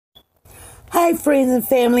Hi friends and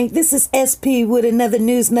family, this is SP with another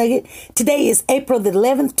news nugget. Today is April the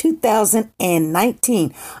 11th,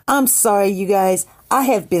 2019. I'm sorry you guys, I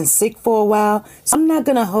have been sick for a while, so I'm not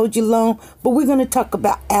going to hold you long, but we're going to talk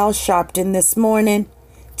about Al Sharpton this morning,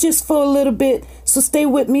 just for a little bit, so stay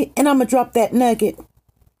with me and I'm going to drop that nugget.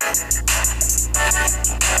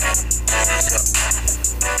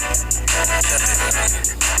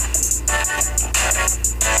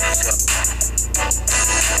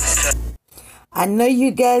 I know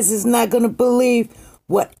you guys is not going to believe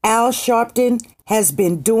what Al Sharpton has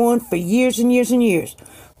been doing for years and years and years,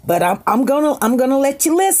 but I'm gonna let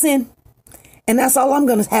you listen, and that's all I'm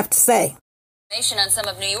gonna have to say. On some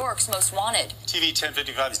of New York's most wanted. TV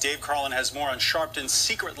 1055's Dave Carlin has more on Sharpton's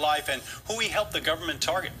secret life and who he helped the government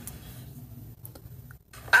target.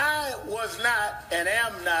 I was not and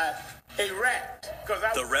am not a rat.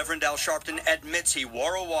 The Reverend Al Sharpton admits he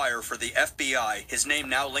wore a wire for the FBI, his name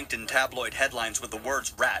now linked in tabloid headlines with the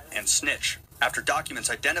words rat and snitch, after documents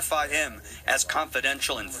identify him as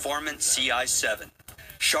confidential informant CI7.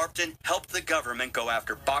 Sharpton helped the government go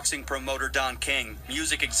after boxing promoter Don King,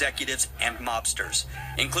 music executives, and mobsters,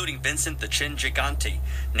 including Vincent the Chin Gigante,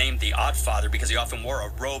 named the Oddfather because he often wore a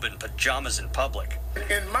robe and pajamas in public.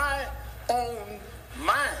 In my own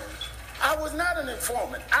mind, I was not an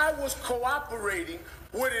informant. I was cooperating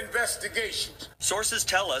with investigations. Sources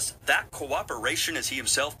tell us that cooperation, as he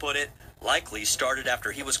himself put it, likely started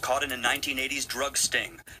after he was caught in a 1980s drug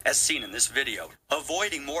sting, as seen in this video,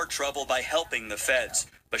 avoiding more trouble by helping the feds.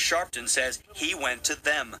 But Sharpton says he went to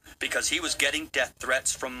them because he was getting death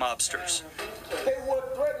threats from mobsters. They were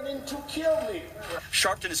threatening to kill me.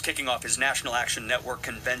 Sharpton is kicking off his National Action Network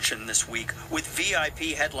convention this week with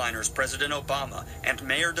VIP headliners President Obama and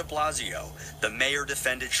Mayor de Blasio. The mayor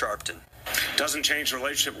defended Sharpton. Doesn't change the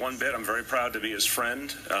relationship one bit. I'm very proud to be his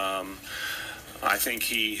friend. I think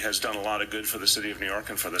he has done a lot of good for the city of New York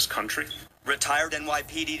and for this country. Retired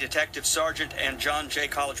NYPD Detective Sergeant and John Jay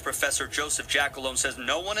College professor Joseph Jackalone says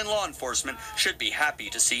no one in law enforcement should be happy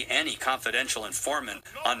to see any confidential informant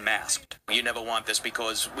unmasked. You never want this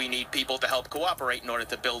because we need people to help cooperate in order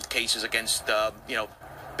to build cases against,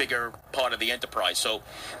 bigger part of the enterprise. So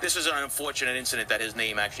this is an unfortunate incident that his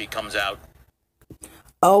name actually comes out.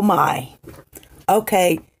 Oh my.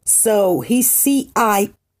 Okay, so he's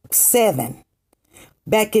CI7.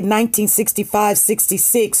 Back in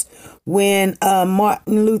 1965-66, when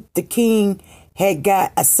Martin Luther King had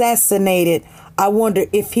got assassinated, I wonder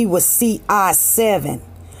if he was CI7.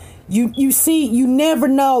 You see, you never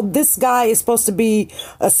know. This guy is supposed to be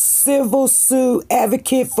a civil suit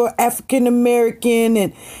advocate for African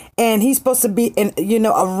American, and he's supposed to be a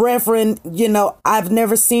reverend. I've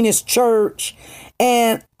never seen his church,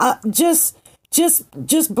 and just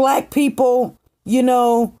black people,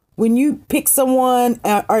 when you pick someone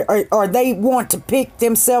or they want to pick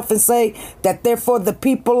themselves and say that they're for the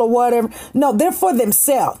people or whatever. No, they're for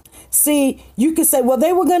themselves. See, you can say, well,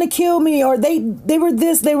 they were going to kill me, or they were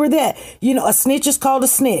this, they were that. A snitch is called a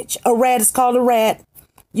snitch. A rat is called a rat.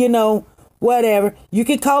 Whatever. You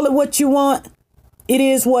can call it what you want. It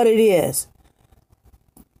is what it is.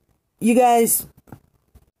 You guys,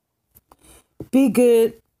 be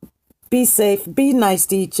good, be safe, be nice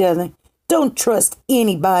to each other. Don't trust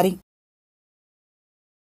anybody.